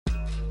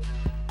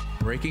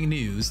Breaking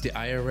news, the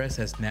IRS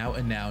has now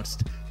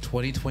announced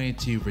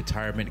 2022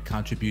 retirement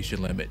contribution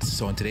limits.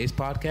 So on today's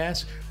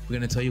podcast, we're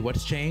going to tell you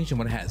what's changed and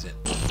what hasn't.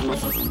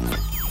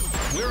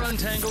 We're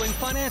untangling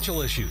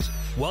financial issues.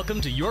 Welcome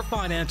to Your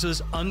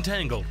Finances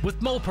Untangled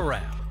with Mo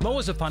Param. Mo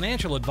is a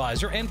financial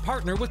advisor and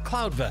partner with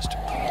CloudVestor.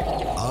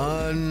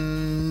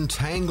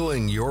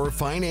 Untangling your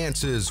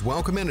finances.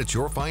 Welcome in. It's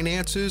Your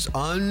Finances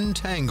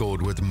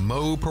Untangled with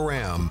Mo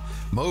Param.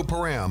 Mo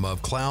Param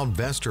of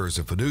CloudVestor is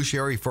a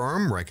fiduciary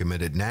firm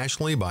recommended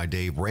nationally by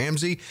Dave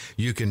Ramsey.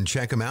 You can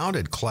check him out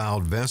at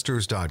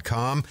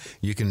cloudvestors.com.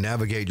 You can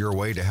navigate your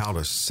way to how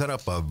to set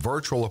up a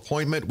virtual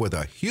appointment with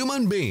a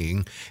human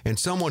being and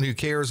someone who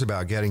cares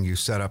about getting you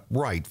set up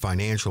right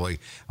financially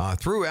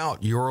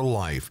throughout your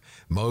life.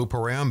 Mo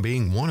Param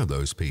being one of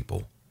those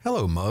people.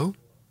 Hello, Mo.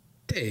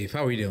 Dave,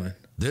 how are you doing?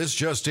 This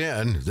just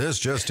in.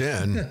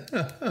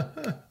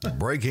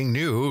 Breaking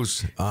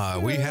news.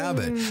 We have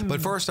it. But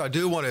first, I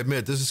do want to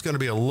admit this is going to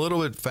be a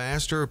little bit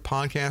faster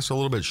podcast, a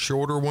little bit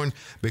shorter one,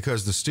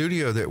 because the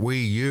studio that we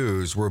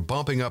use, we're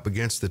bumping up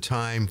against the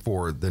time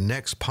for the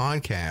next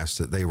podcast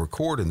that they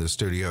record in the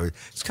studio.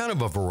 It's kind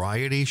of a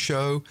variety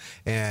show,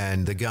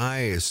 and the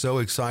guy is so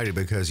excited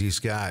because he's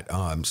got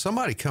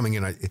somebody coming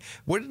in.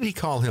 What did he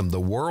call him?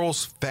 The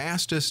world's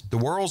best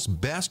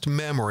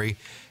memory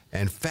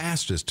and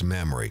fastest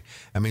memory.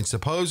 I mean,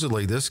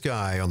 supposedly this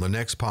guy on the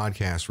next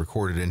podcast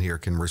recorded in here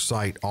can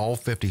recite all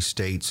 50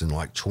 states in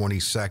like 20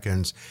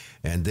 seconds,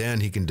 and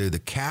then he can do the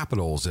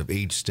capitals of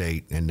each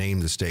state and name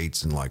the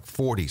states in like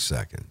 40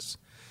 seconds.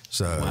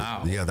 So,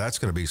 wow. Yeah, that's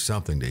going to be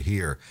something to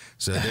hear.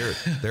 So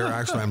they're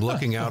actually, I'm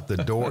looking out the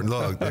door.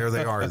 Look, there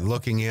they are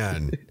looking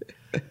in.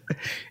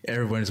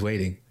 Everyone's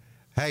waiting.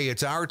 Hey,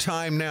 it's our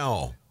time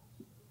now.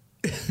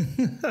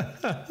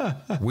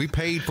 We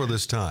paid for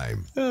this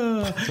time.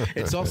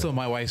 It's also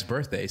my wife's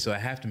birthday, so I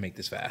have to make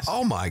this fast.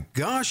 Oh my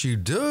gosh, you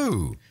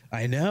do.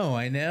 I know.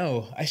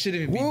 I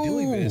shouldn't even be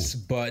doing this,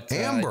 but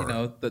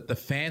Amber. The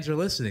fans are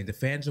listening. The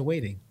fans are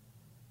waiting.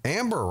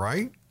 Amber,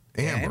 right?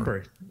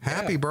 Amber.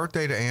 Happy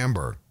birthday to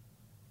Amber.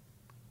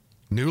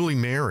 Newly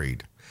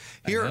married.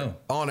 Here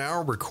on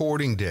our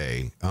recording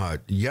day,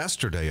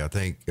 yesterday, I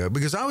think,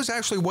 because I was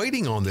actually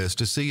waiting on this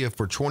to see if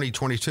for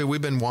 2022, we've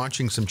been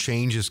watching some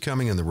changes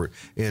coming in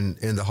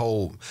the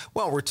whole,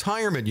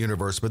 retirement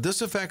universe, but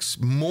this affects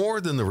more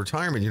than the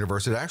retirement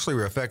universe. It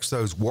actually affects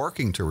those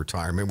working to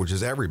retirement, which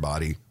is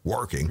everybody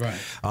working. Right.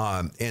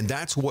 And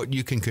that's what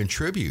you can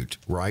contribute,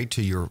 right,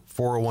 to your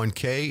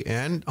 401k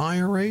and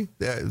IRA.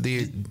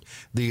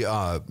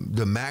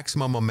 The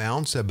maximum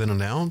amounts have been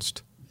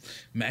announced.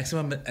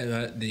 Maximum,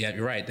 yeah,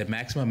 you're right. The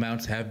maximum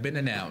amounts have been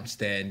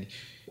announced, and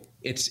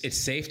it's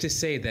safe to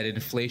say that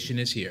inflation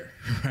is here,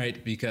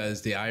 right?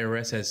 Because the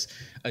IRS has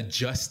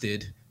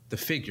adjusted the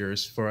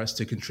figures for us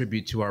to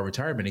contribute to our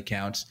retirement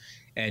accounts,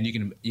 and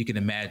you can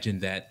imagine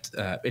that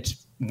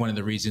it's one of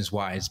the reasons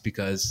why. It's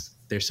because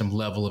there's some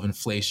level of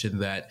inflation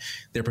that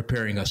they're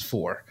preparing us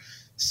for.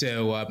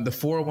 So the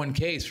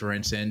 401ks, for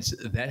instance,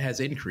 that has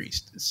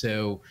increased.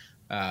 So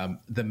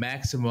the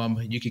maximum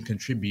you can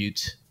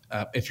contribute.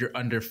 If you're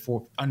under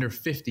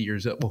 50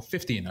 years old,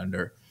 50 and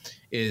under,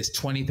 is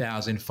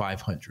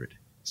 $20,500.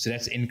 So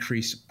that's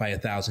increased by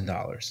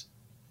 $1,000.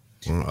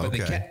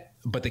 Okay.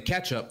 But the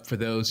catch up for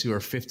those who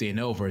are 50 and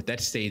over, that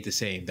stayed the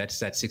same. That's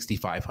that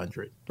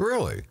 $6,500.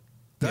 Really?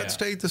 That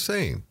stayed the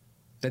same.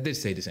 That did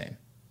stay the same.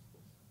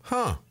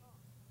 Huh.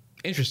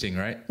 Interesting,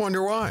 right?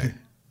 Wonder why.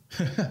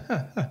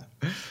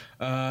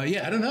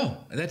 I don't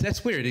know.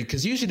 That's weird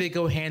because usually they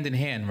go hand in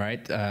hand,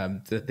 right?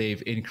 That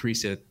they've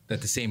increased it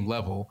at the same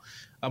level.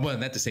 Well,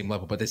 not the same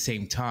level, but the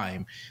same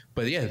time.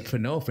 But yeah, for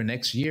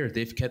next year,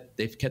 they've kept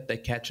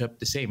that catch up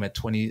the same at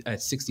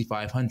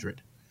 $6,500.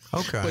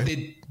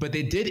 Okay. But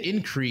they did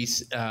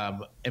increase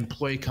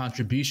employee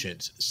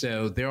contributions.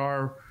 So there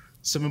are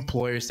some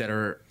employers that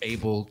are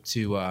able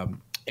to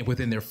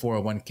within their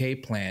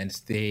 401k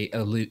plans, they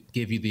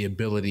give you the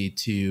ability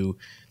to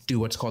do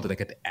what's called like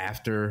an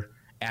after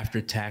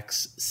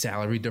tax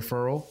salary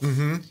deferral.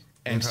 Mm-hmm.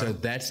 And so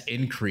that's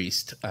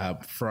increased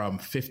from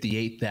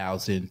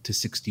 $58,000 to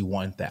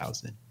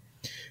 $61,000.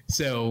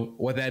 So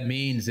what that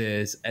means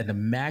is at the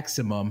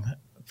maximum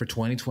for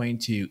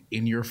 2022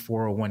 in your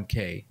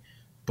 401k,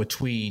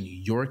 between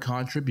your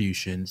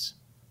contributions,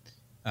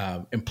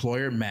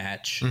 employer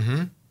match,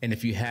 and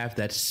if you have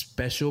that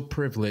special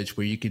privilege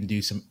where you can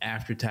do some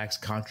after-tax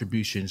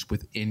contributions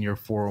within your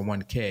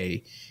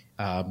 401k,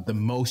 the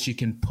most you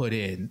can put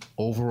in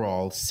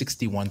overall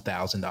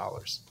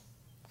 $61,000.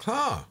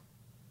 Huh.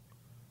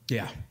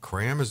 Yeah.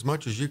 Cram as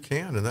much as you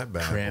can in that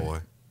bad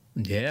boy.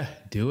 Yeah,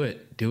 do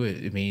it.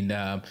 I mean,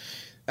 I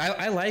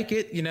like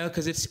it,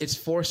 because it's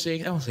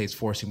forcing. I don't say it's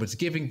forcing, but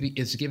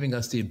it's giving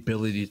us the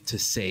ability to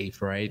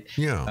save, right?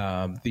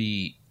 Yeah. I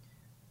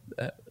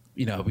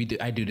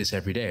do this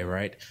every day,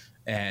 right?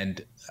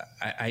 And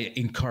I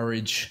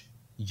encourage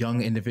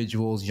young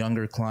individuals,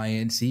 younger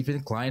clients,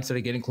 even clients that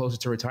are getting closer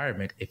to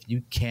retirement. If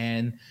you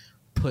can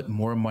put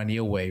more money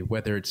away,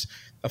 whether it's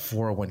a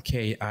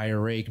 401k,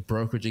 IRA,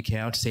 brokerage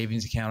account,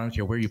 savings account, I don't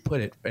care where you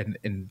put it,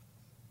 and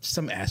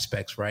some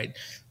aspects, right?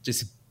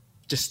 Just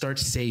start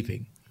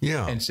saving.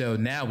 Yeah. And so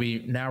now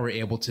we're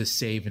able to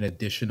save an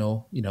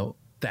additional,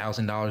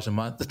 $1,000 a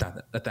month,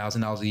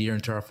 $1,000 a year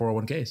into our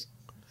 401ks.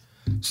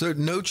 So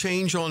no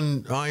change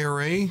on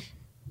IRA?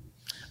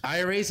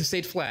 IRAs have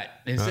stayed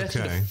flat. It's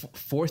actually the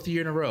fourth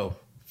year in a row.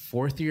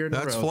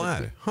 That's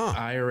flat. Huh.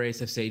 IRAs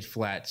have stayed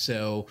flat.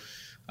 So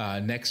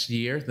next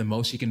year, the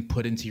most you can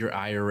put into your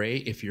IRA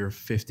if you're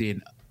 50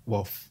 and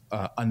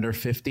under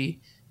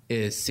 50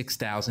 is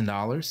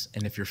 $6,000,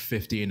 and if you're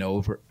 50 and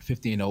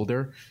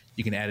older,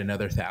 you can add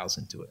another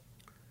 $1,000 to it.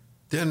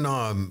 Then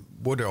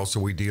what else are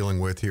we dealing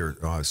with here?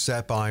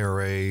 SEP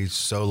IRAs,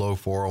 solo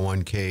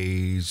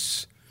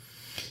 401ks.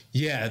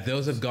 Yeah,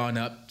 those have gone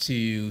up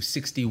to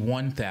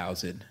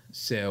 $61,000.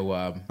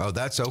 So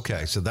that's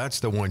okay. So that's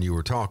the one you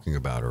were talking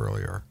about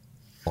earlier,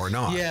 or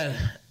not? Yeah.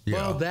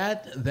 Well,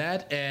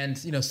 that and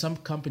some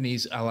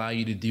companies allow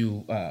you to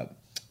do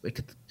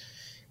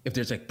if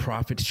there's like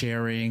profit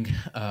sharing,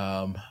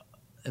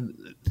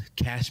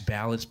 cash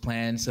balance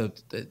plans. So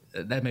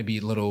that may be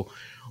a little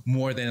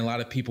more than a lot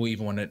of people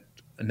even want to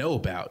know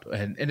about.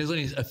 And there's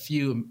only a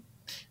few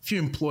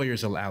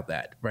employers allow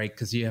that, right?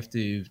 Because you have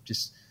to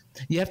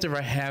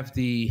have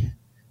the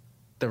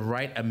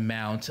right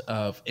amount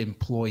of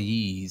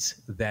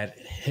employees that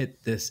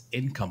hit this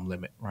income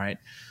limit, right?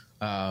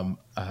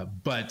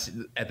 But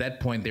at that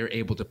point, they're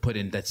able to put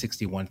in that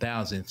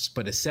 $61,000.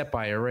 But a SEP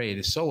IRA,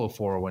 the solo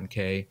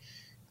 401k,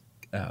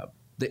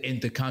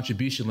 the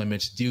contribution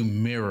limits do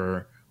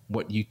mirror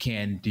what you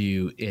can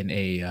do in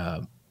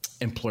a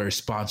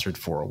employer-sponsored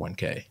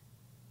 401k.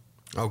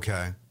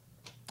 Okay.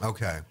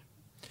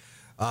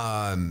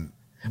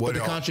 But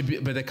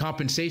the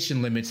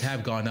compensation limits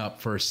have gone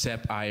up for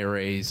SEP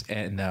IRAs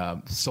and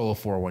solo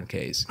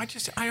 401ks.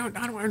 I don't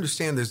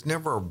understand. There's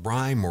never a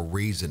rhyme or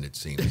reason, it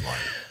seems like.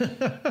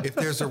 If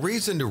there's a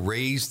reason to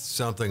raise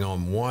something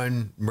on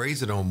one,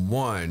 raise it on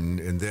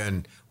one, and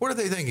then what are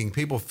they thinking?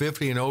 People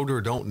 50 and older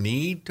don't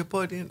need to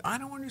put in? I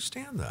don't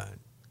understand that.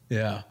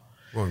 Yeah.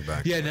 Going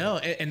back. Yeah, no,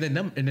 and the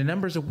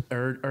numbers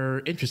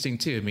are interesting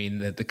too. I mean,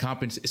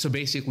 the so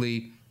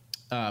basically,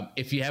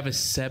 if you have a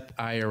SEP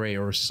IRA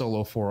or a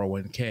solo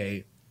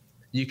 401k,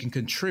 you can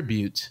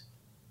contribute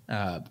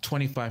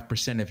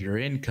 25% of your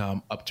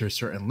income up to a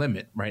certain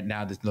limit. Right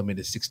now, the limit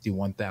is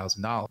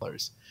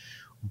 $61,000.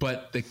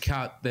 But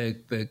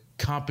the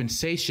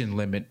compensation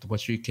limit,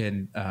 what you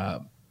can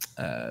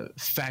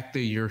factor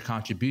your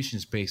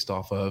contributions based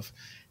off of,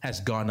 has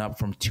gone up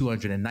from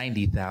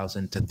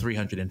 $290,000 to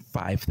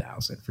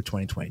 $305,000 for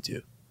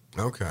 2022.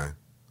 Okay.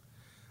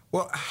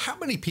 Well, how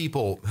many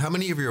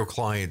of your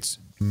clients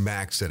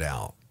max it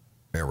out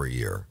every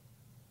year?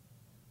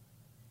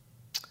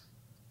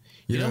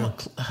 You have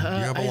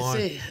a lot. I'd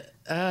say,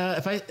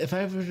 if I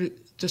ever,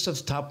 just off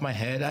the top of my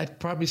head, I'd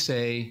probably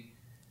say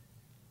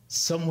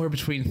somewhere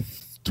between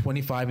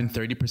 25 and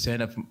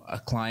 30%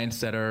 of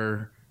clients that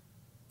are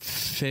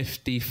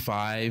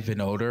 55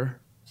 and older,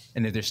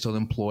 and if they're still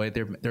employed,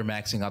 they're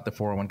maxing out the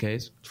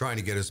 401ks. Trying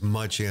to get as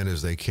much in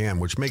as they can,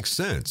 which makes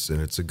sense,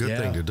 and it's a good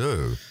thing to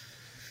do.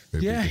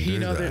 Yeah,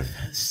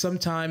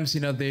 sometimes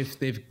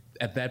they've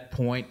at that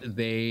point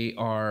they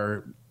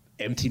are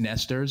empty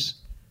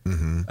nesters,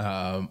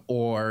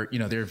 or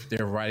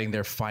they're writing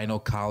their final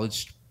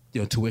college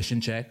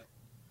tuition check,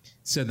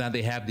 so now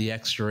they have the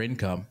extra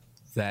income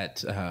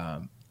that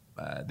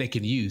they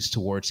can use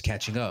towards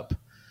catching up.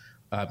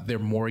 Their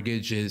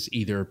mortgage is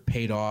either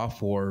paid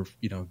off or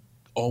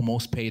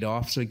almost paid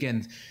off. So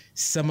again,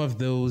 some of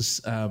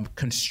those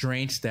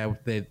constraints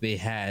that they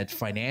had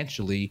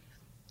financially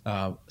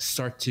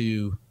start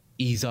to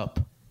ease up,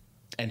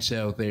 and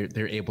so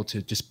they're able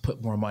to just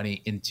put more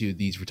money into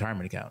these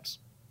retirement accounts.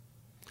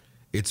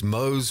 It's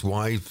Mo's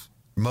wife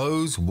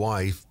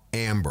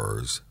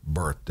Amber's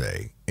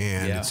birthday,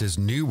 and it's his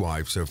new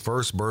wife. So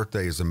first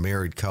birthday is a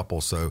married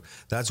couple. So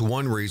that's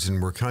one reason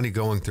we're kind of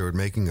going through it,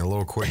 making it a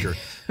little quicker.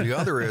 The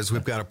other is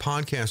we've got a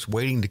podcast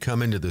waiting to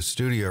come into the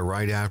studio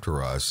right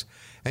after us.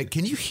 And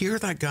can you hear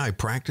that guy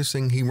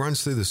practicing? He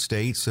runs through the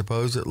state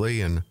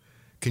supposedly, and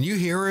can you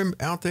hear him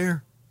out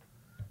there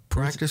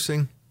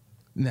practicing?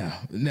 No.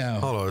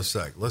 Hold on a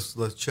sec.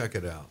 Let's check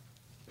it out.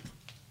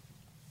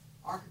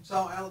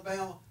 Arkansas,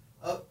 Alabama,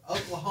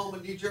 Oklahoma,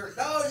 New Jersey.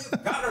 No, you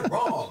got it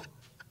wrong.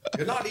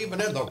 You're not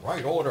even in the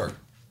right order.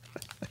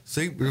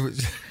 See? Was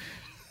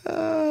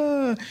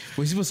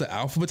he supposed to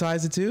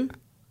alphabetize it too?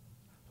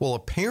 Well,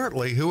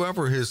 apparently,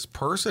 whoever his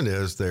person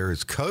is there,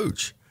 his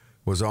coach,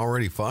 was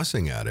already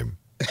fussing at him.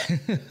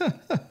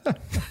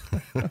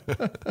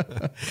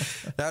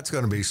 That's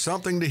going to be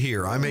something to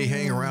hear. I may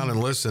hang around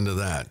and listen to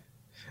that.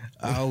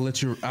 I'll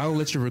let you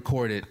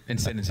record it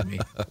and send it to me.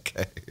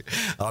 Okay,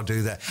 I'll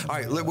do that. All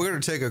right, we're going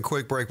to take a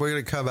quick break. We're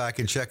going to come back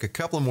and check a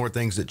couple of more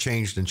things that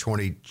changed in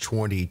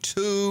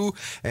 2022,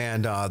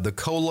 and the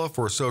COLA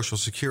for Social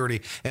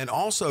Security, and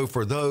also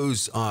for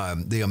those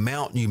the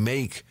amount you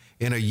make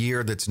in a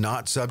year that's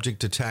not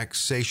subject to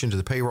taxation, to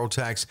the payroll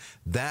tax,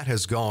 that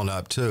has gone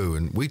up too.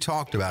 And we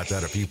talked about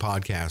that a few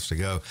podcasts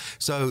ago.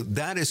 So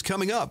that is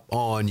coming up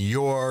on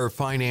Your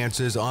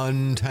Finances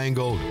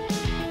Untangled.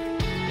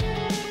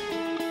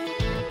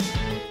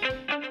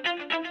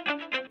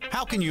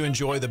 How can you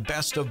enjoy the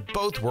best of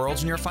both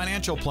worlds in your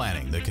financial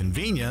planning? The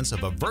convenience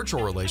of a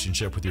virtual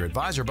relationship with your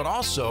advisor, but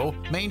also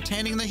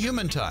maintaining the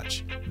human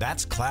touch.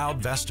 That's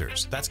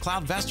CloudVestors. That's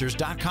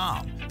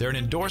CloudVestors.com. They're an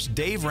endorsed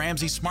Dave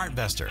Ramsey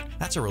SmartVestor.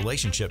 That's a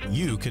relationship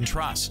you can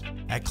trust.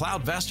 At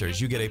CloudVestors,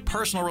 you get a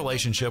personal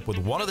relationship with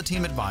one of the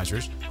team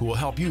advisors who will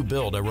help you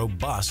build a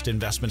robust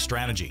investment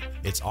strategy.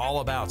 It's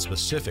all about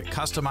specific,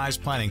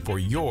 customized planning for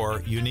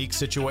your unique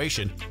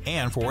situation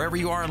and for wherever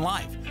you are in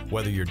life,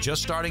 whether you're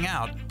just starting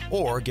out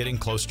or getting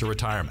close to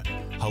retirement.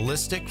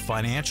 Holistic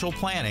financial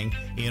planning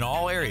in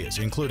all areas,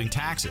 including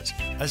taxes,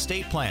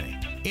 estate planning,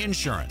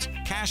 insurance,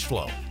 cash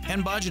flow,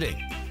 and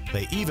budgeting.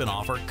 They even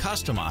offer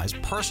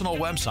customized personal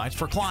websites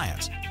for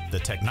clients. The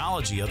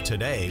technology of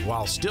today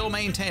while still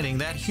maintaining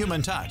that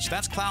human touch.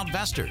 That's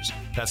CloudVestors.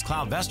 That's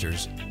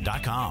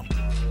CloudVestors.com.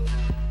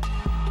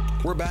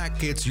 We're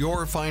back. It's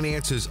Your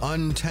Finances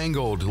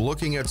Untangled,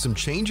 looking at some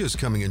changes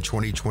coming in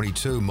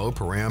 2022. Mo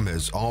Param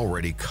has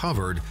already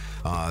covered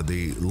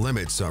the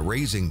limits,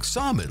 raising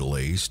some at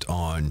least,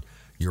 on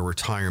your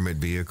retirement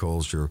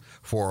vehicles, your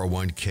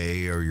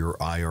 401k or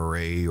your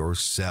IRA or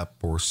SEP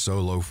or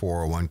solo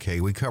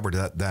 401k. We covered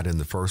that in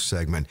the first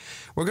segment.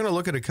 We're going to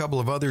look at a couple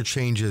of other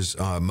changes,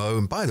 Mo.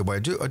 And by the way, I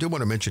do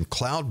want to mention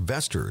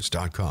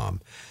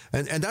CloudVestors.com.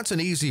 And that's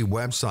an easy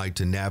website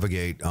to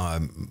navigate,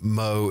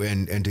 Mo,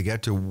 and to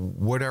get to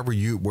wherever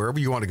you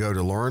want to go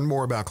to learn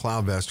more about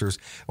CloudVestors.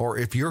 Or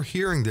if you're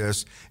hearing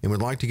this and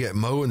would like to get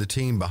Mo and the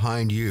team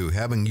behind you,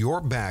 having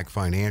your back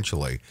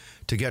financially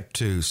to get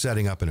to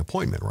setting up an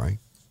appointment, right?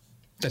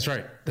 That's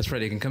right. That's right.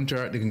 They can go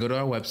to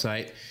our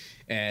website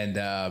and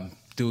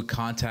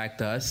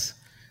contact us,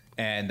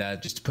 and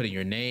just put in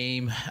your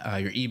name,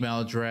 your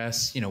email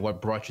address,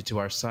 what brought you to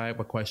our site,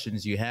 what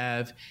questions you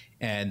have,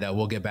 and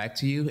we'll get back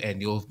to you.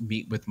 And you'll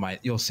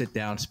sit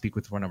down, speak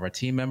with one of our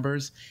team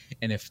members,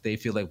 and if they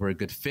feel like we're a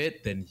good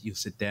fit, then you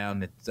sit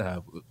down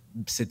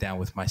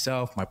with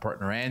myself, my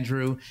partner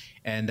Andrew,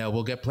 and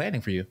we'll get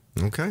planning for you.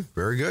 Okay,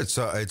 very good.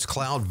 So it's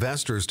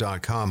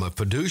CloudVestors.com, a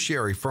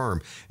fiduciary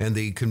firm, and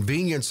the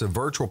convenience of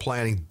virtual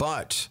planning,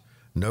 but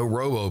no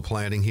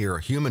robo-planning here.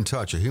 A human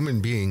touch. A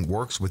human being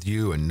works with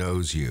you and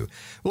knows you.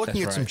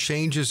 Looking at some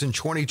changes in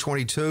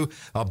 2022,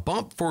 a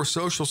bump for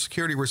Social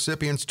Security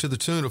recipients to the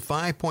tune of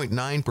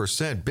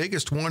 5.9%,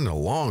 biggest one in a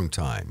long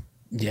time.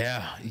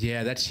 Yeah,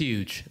 that's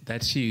huge.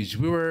 That's huge.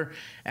 We were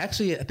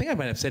actually, I think I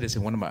might have said this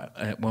in one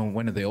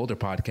of the older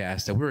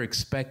podcasts, that we were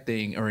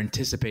expecting or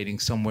anticipating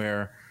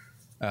somewhere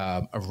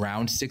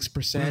around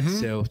 6%,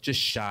 so just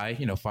shy,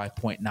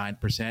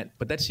 5.9%.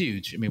 But that's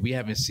huge. I mean, we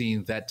haven't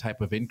seen that type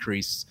of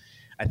increase,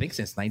 I think,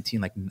 since late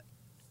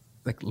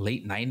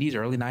 90s,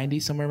 early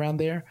 90s, somewhere around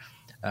there.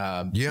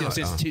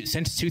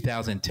 Since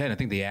 2010, I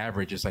think the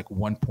average is like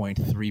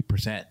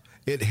 1.3%.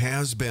 It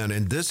has been,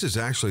 and this is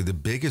actually the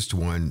biggest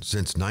one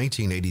since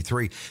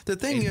 1983. The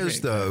thing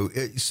is, though,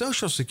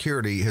 Social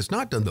Security has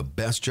not done the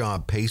best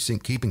job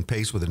keeping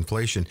pace with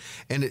inflation,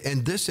 and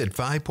this at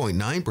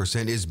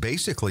 5.9% is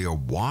basically a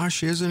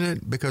wash, isn't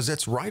it? Because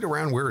that's right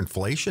around where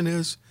inflation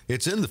is.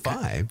 It's in the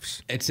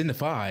fives. It's in the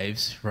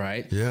fives,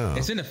 right? Yeah.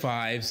 It's in the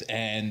fives,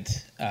 and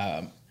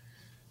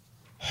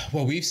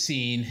what we've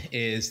seen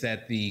is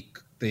that the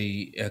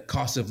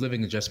cost of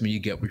living adjustment you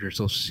get with your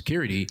Social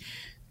Security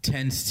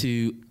tends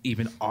to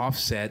even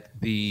offset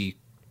the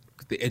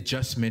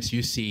adjustments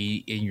you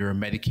see in your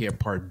Medicare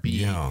Part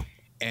B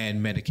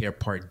and Medicare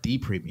Part D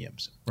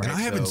premiums. Right? And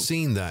I haven't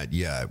seen that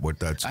yet, what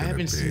that's going to be. I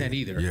haven't seen that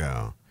either.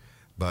 Yeah.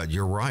 But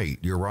you're right.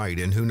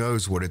 And who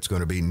knows what it's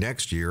going to be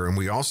next year. And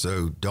we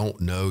also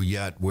don't know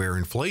yet where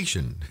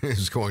inflation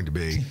is going to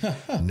be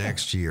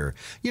next year.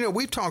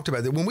 We've talked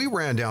about that when we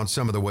ran down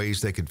some of the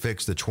ways they could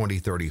fix the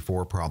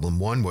 2034 problem.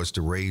 One was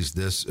to raise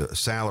this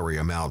salary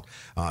amount.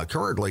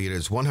 Currently, it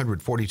is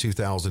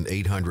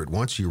 $142,800.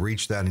 Once you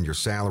reach that in your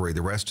salary,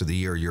 the rest of the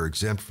year, you're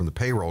exempt from the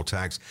payroll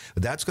tax.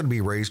 That's going to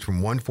be raised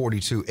from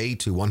 $142,800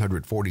 to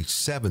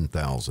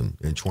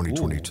 $147,000 in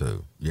 2022.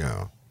 Ooh.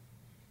 Yeah.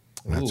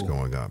 That's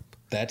going up.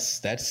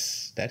 That's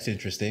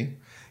interesting.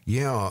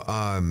 Yeah,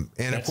 and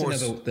that's of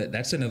course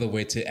that's another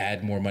way to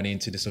add more money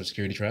into the Social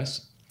Security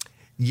trust.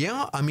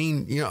 Yeah, I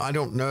mean, I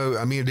don't know.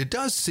 I mean, it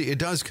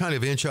does kind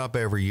of inch up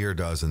every year,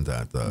 doesn't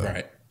that? Though,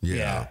 right?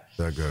 Yeah,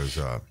 that goes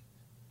up.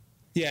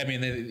 Yeah, I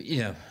mean,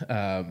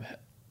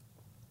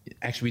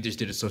 actually, we just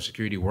did a Social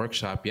Security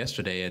workshop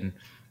yesterday, and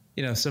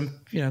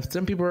some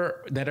people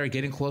that are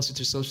getting closer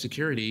to Social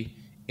Security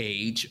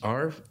age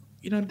are.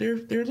 They're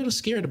a little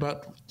scared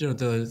about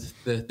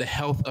the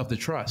health of the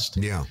trust.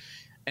 Yeah.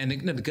 And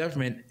the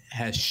government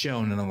has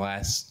shown in the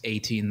last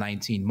 18,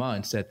 19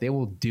 months that they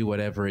will do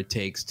whatever it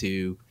takes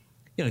to,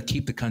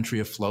 keep the country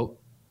afloat,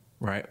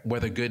 right?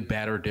 Whether good,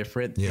 bad, or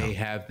different, they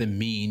have the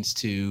means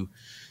to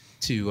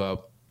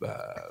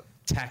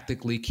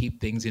tactically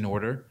keep things in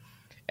order.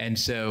 And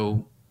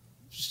so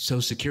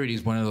Social Security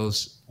is one of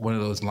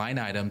those line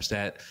items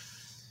that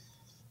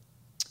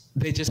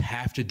they just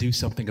have to do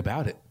something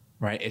about it.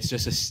 Right. It's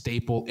just a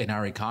staple in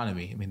our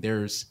economy. I mean,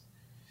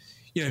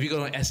 if you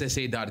go on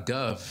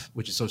SSA.gov,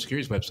 which is Social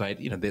Security's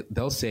website,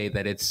 they'll say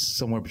that it's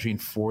somewhere between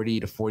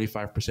 40 to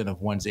 45%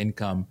 of one's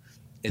income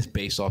is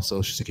based off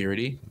Social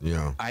Security.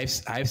 Yeah.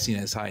 I've seen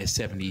it as high as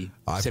 70,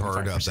 I've 75%.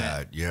 heard of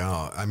that.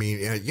 Yeah. I mean,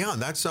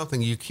 that's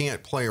something you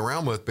can't play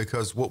around with,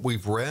 because what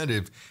we've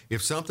read,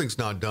 if something's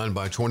not done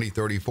by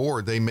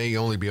 2034, they may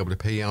only be able to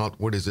pay out,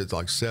 what is it,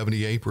 like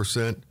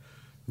 78%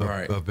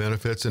 of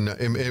benefits.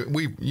 And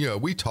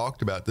we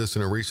talked about this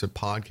in a recent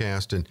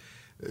podcast, and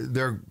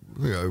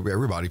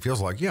everybody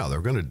feels like,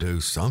 they're going to do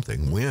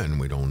something. When,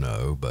 we don't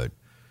know, but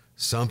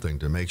something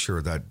to make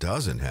sure that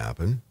doesn't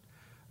happen.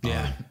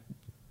 Yeah.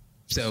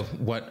 So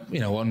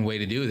one way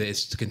to do this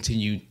is to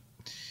continue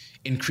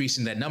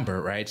increasing that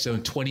number, right? So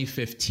in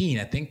 2015,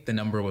 I think the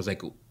number was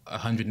like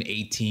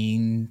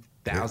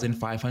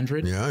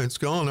 118,500. Yeah, it's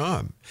gone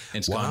up.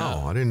 Gone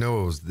up. I didn't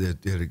know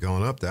it had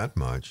gone up that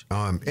much.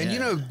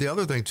 The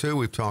other thing too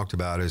we've talked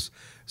about is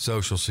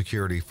Social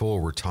Security full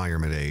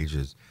retirement age.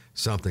 Is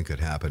something could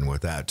happen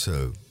with that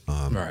too.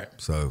 Right.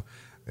 So.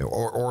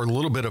 Or a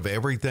little bit of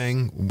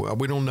everything.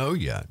 We don't know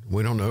yet.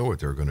 We don't know what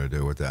they're going to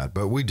do with that.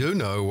 But we do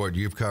know what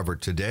you've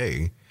covered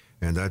today,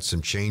 and that's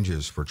some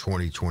changes for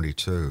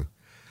 2022.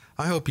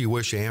 I hope you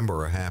wish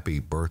Amber a happy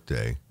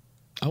birthday.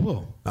 I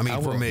will. I mean,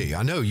 for me.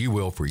 I know you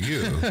will for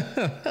you.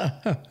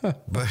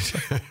 But,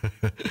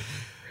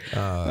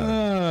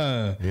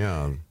 yeah.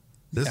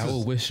 I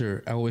will wish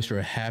her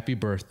a happy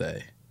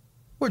birthday.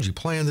 Did you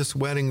plan this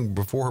wedding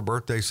before her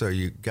birthday, so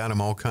you got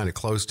them all kind of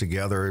close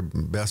together?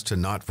 Best to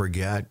not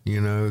forget,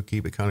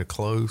 keep it kind of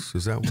close.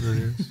 Is that what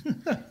it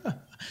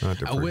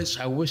is?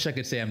 I wish I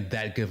could say I'm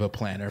that good of a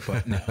planner,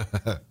 but no.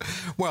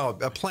 Well,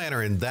 a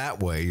planner in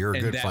that way, you're a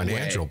good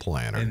financial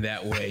planner. In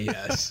that way,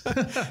 yes.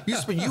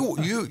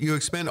 You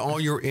expend all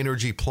your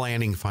energy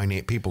planning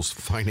people's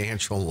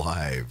financial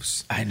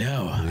lives. I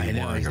know.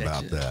 Worrying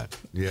about that.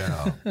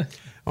 Yeah.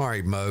 All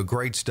right, Mo,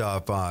 great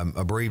stuff.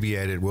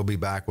 Abbreviated. We'll be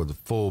back with a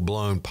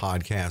full-blown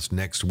podcast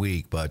next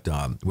week, but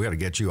we got to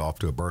get you off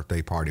to a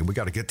birthday party. We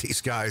got to get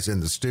these guys in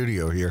the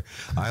studio here.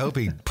 I hope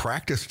he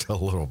practiced a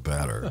little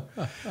better.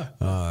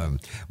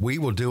 We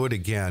will do it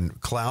again.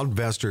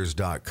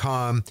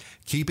 Cloudvestors.com,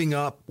 keeping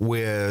up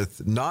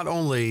with not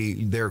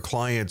only their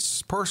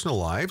clients' personal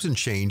lives and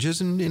changes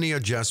and any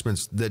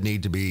adjustments that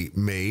need to be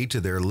made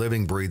to their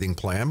living, breathing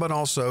plan, but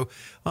also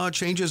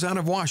changes out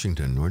of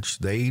Washington, which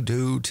they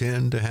do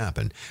tend to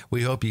happen.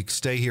 We hope you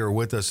stay here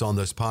with us on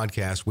this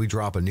podcast. We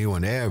drop a new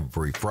one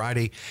every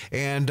Friday.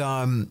 And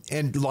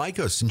like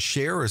us and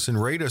share us and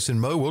rate us.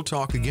 And Mo, we'll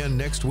talk again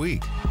next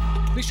week.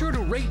 Be sure to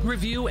rate,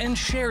 review, and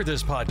share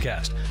this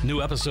podcast.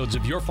 New episodes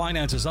of Your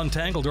Finances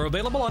Untangled are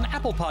available on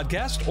Apple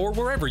Podcasts or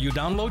wherever you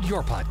download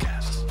your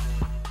podcasts.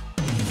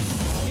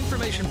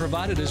 Information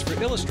provided is for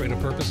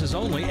illustrative purposes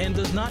only and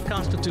does not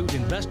constitute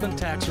investment,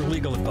 tax, or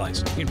legal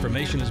advice.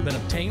 Information has been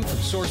obtained from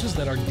sources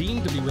that are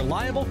deemed to be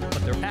reliable,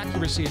 but their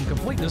accuracy and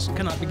completeness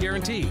cannot be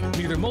guaranteed.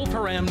 Neither Mo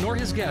Param nor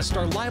his guests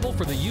are liable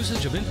for the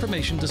usage of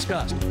information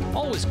discussed.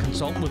 Always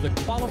consult with a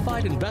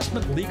qualified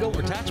investment, legal,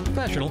 or tax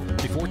professional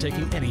before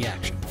taking any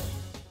action.